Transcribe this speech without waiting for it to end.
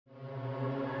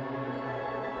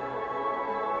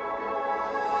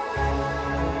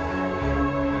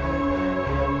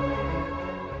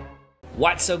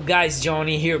What's up guys,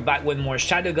 Johnny here back with more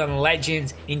Shadowgun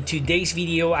Legends. In today's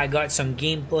video I got some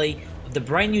gameplay of the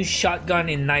brand new shotgun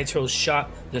in Nitro shot,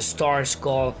 the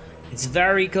STARSKULL. It's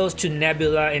very close to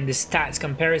Nebula in the stats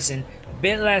comparison, a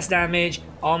bit less damage,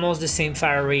 almost the same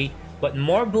fire rate, but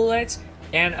more bullets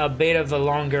and a bit of a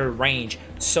longer range.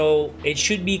 So it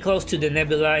should be close to the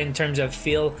Nebula in terms of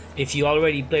feel if you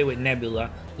already play with Nebula.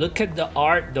 Look at the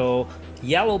art though.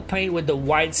 Yellow paint with the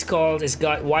white skulls. It's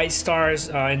got white stars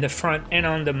in the front and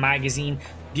on the magazine.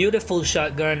 Beautiful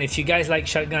shotgun. If you guys like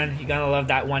shotgun, you're gonna love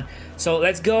that one. So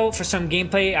let's go for some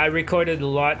gameplay. I recorded a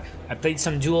lot. I played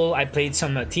some duel. I played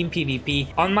some team PvP.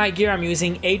 On my gear, I'm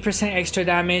using 8% extra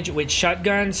damage with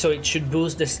shotgun, so it should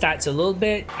boost the stats a little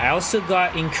bit. I also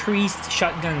got increased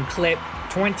shotgun clip.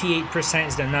 28%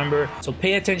 is the number, so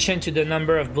pay attention to the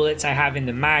number of bullets I have in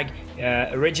the mag.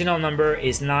 Original number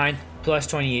is 9 plus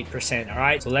 28%. All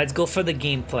right, so let's go for the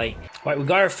gameplay. All right, we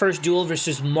got our first duel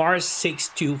versus Mars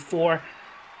 624.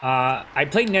 I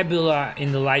played Nebula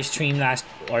in the live stream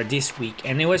this week,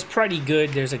 and it was pretty good.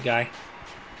 There's a guy.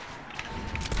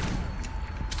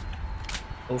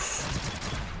 Oof.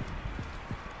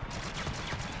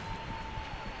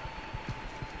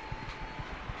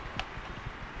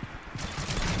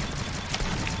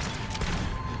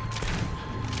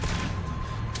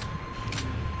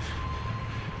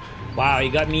 Wow, he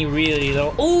got me really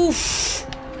low. Oof!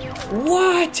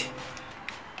 What?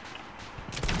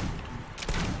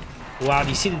 Wow, do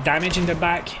you see the damage in the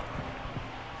back?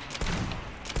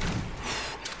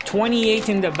 28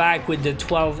 in the back with the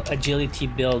 12 agility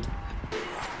build.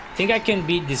 I think I can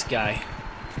beat this guy.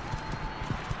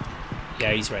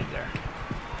 Yeah, he's right there.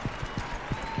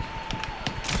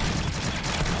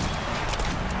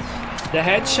 The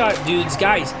headshot dudes,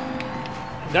 guys.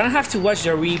 I'm gonna have to watch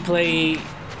the replay.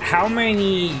 How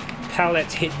many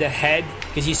pellets hit the head?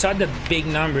 Because you saw the big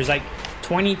numbers, like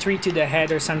 23 to the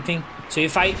head or something. So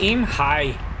if I aim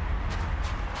high,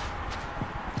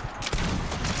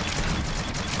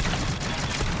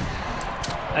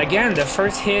 again, the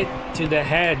first hit to the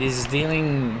head is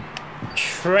dealing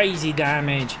crazy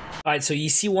damage. All right, so you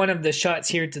see one of the shots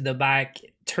here to the back,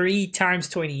 3 times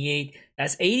 28.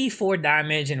 That's 84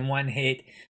 damage in one hit.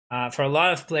 For a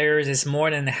lot of players, it's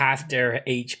more than half their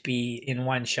HP in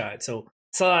one shot, so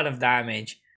it's a lot of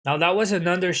damage. Now that was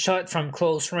another shot from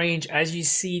close range. As you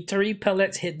see, 3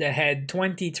 pellets hit the head,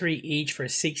 23 each for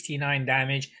 69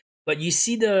 damage. But you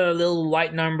see the little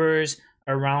white numbers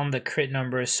around the crit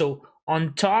numbers. So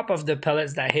on top of the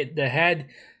pellets that hit the head,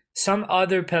 some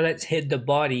other pellets hit the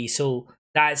body. So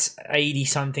that's 80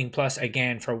 something plus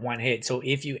again for one hit. So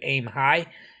if you aim high,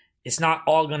 it's not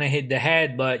all gonna hit the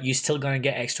head, but you're still gonna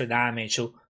get extra damage.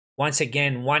 So once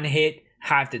again, one hit,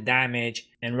 half the damage.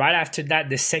 And right after that,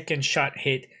 the second shot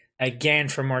hit again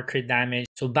for more crit damage.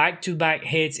 So back-to-back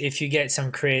hits, if you get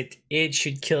some crit, it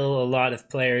should kill a lot of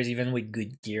players, even with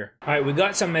good gear. All right, we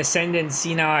got some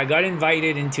ascendancy now. I got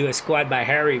invited into a squad by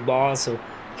Harry Ball, so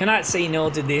cannot say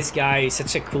no to this guy. He's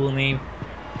such a cool name.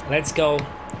 Let's go.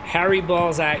 Harry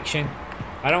Ball's action.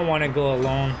 I don't want to go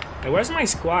alone. Hey, where's my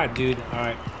squad, dude? All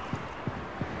right.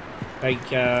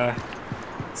 Like,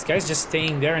 this guy's just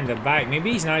staying there in the back.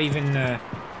 Maybe he's not even, they're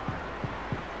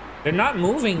not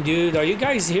moving, dude. Are you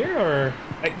guys here, or?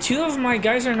 Like, 2 of my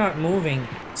guys are not moving.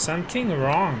 Something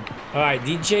wrong. Alright,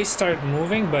 DJ start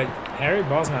moving, but Harry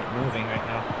Ball's not moving right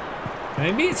now.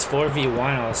 Maybe it's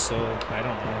 4v1 also. I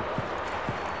don't know.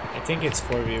 I think it's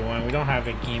 4v1. We don't have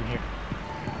a game here.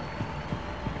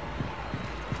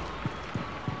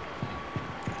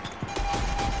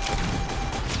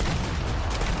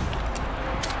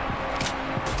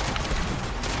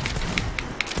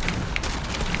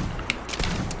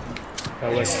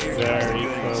 That was very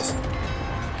close.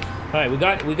 Alright, we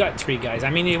got 3 guys. I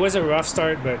mean, it was a rough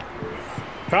start, but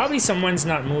probably someone's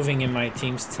not moving in my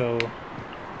team still.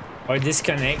 Or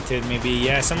disconnected, maybe.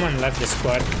 Yeah, someone left the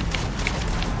squad.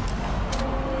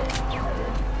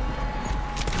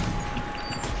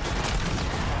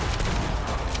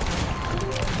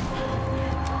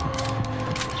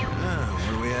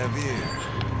 What do we have here?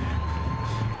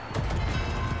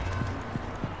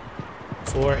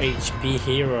 4 HP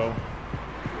hero.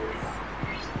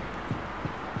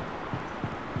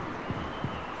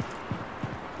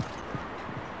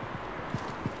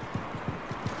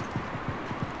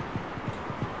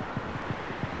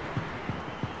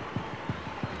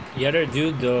 The other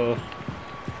dude though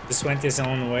just went his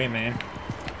own way, man.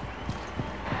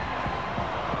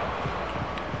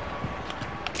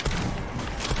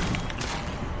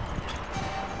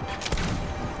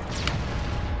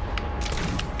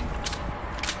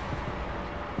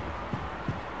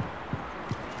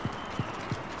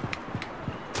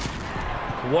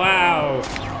 Wow.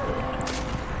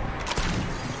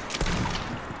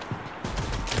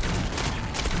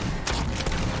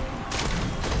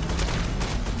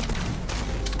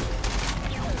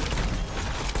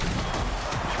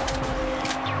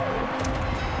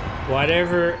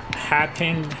 Whatever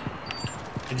happened,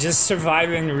 just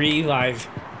survive and revive.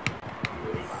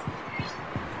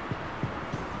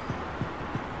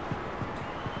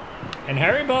 And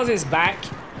Harry Balls is back,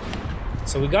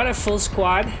 so we got a full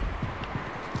squad.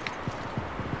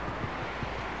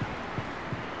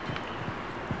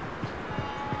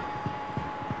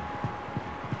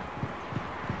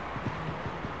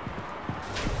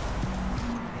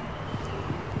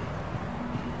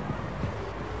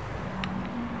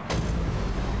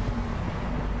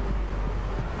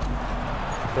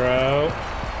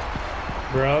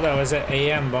 Bro, that was an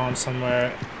AM bomb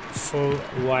somewhere. Full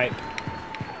wipe.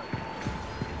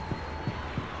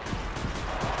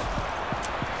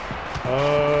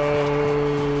 Oh.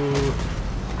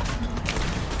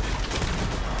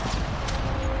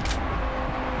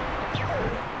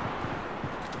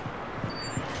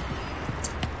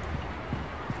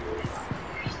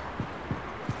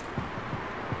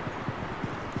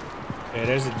 Okay,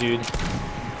 there's a dude.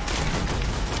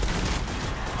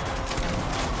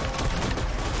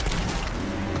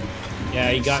 Yeah,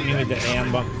 he got me with the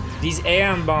AM bomb. These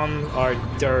AM bombs are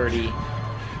dirty.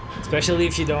 Especially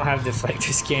if you don't have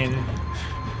deflector skin.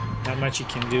 Not much you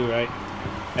can do, right?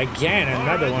 Again,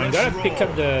 another one. Gotta pick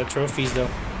up the trophies though.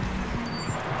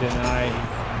 Deny.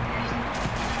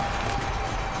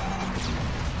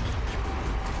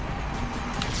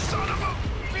 Son of a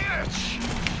bitch!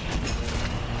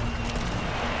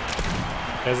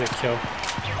 There's a kill.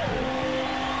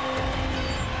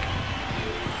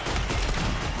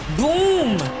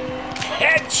 Boom!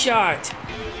 Headshot!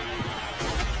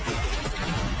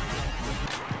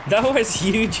 That was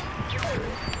huge.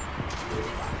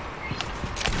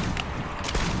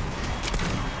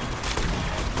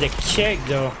 The kick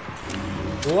though.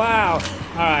 Wow.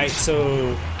 Alright,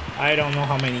 so I don't know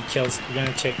how many kills. We're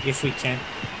gonna check if we can.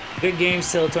 Good game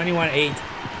still, 21-8.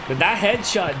 But that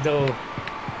headshot though.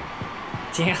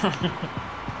 Damn.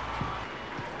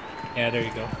 Yeah, there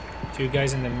you go. Two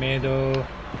guys in the middle.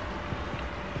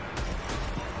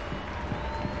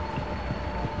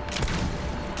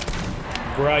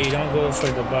 Bro, you don't go for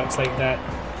the box like that.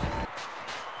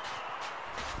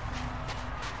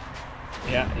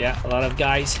 Yeah, a lot of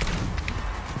guys.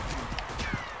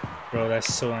 Bro,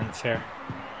 that's so unfair.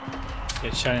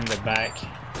 Get shot in the back.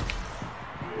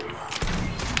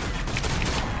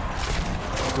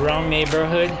 Wrong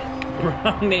neighborhood.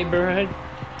 Wrong neighborhood.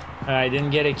 I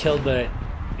didn't get a kill, but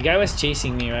the guy was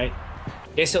chasing me, right?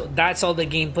 Okay, so that's all the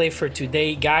gameplay for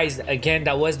today, guys. Again,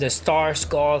 that was the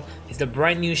STARSKULL. It's the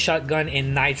brand new shotgun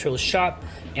in Nitro shop,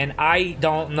 and I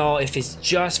don't know if it's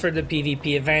just for the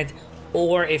PvP event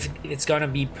or if it's gonna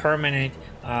be permanent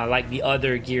like the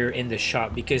other gear in the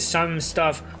shop, because some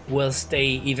stuff will stay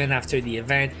even after the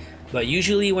event. But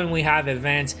usually when we have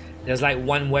events, there's like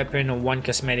one weapon or one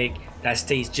cosmetic that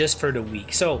stays just for the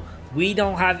week. So we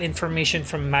don't have information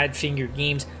from Madfinger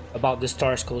Games about the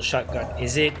STARSKULL shotgun.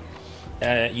 Is it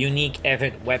a unique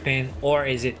event weapon or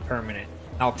is it permanent?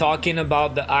 Now, talking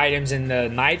about the items in the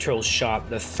Nitro shop,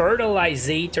 the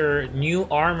Fertilizator new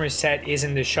armor set is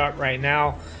in the shop right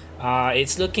now.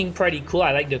 It's looking pretty cool.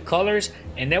 I like the colors,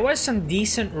 and there was some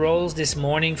decent rolls this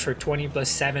morning for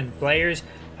 20+7 players.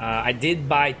 I did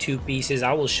buy 2 pieces.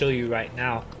 I will show you right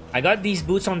now. I got these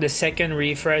boots on the second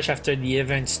refresh after the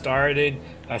event started.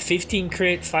 15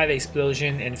 crit, 5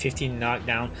 explosion, and 15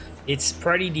 knockdown. It's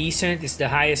pretty decent. It's the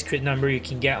highest crit number you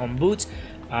can get on boots.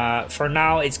 For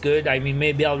now, it's good. I mean,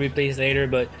 maybe I'll replace later,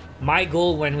 but my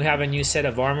goal when we have a new set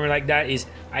of armor like that is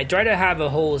I try to have a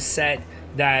whole set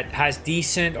that has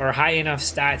decent or high enough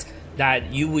stats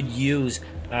that you would use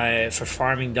for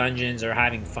farming dungeons or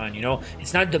having fun. You know,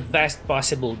 it's not the best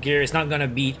possible gear. It's not gonna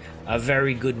beat a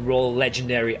very good roll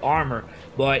legendary armor,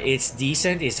 but it's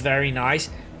decent. It's very nice,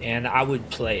 and I would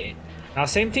play it. Now,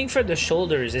 same thing for the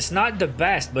shoulders. It's not the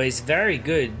best, but it's very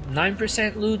good.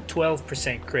 9% loot,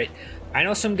 12% crit. I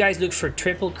know some guys look for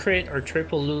triple crit or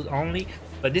triple loot only,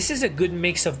 but this is a good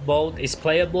mix of both. It's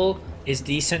playable, it's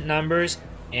decent numbers,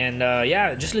 and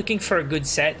yeah, just looking for a good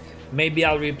set. Maybe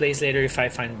I'll replace later if I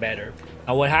find better.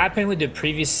 Now, what happened with the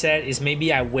previous set is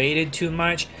maybe I waited too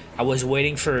much. I was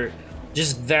waiting for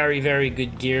just very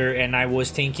good gear, and I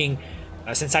was thinking,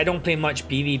 since I don't play much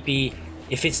PvP,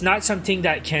 if it's not something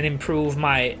that can improve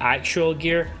my actual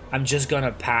gear, I'm just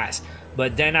gonna pass.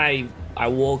 But then I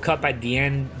woke up at the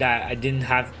end that I didn't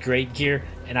have great gear,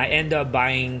 and I end up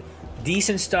buying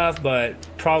decent stuff, but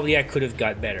probably I could have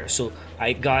got better. So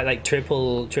I got like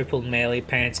triple melee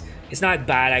pants. It's not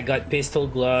bad. I got pistol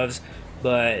gloves,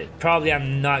 but probably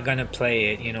I'm not gonna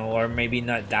play it, you know, or maybe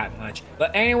not that much.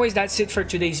 But anyways, that's it for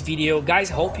today's video, guys.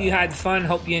 Hope you had fun,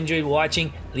 hope you enjoyed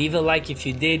watching. Leave a like if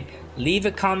you did. Leave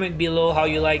a comment below how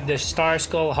you like the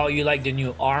STARSKULL, how you like the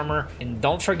new armor, and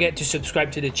don't forget to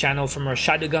subscribe to the channel for more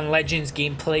Shadowgun Legends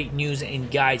gameplay, news,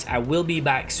 and guides. I will be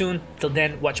back soon. Till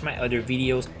then, watch my other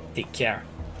videos. Take care.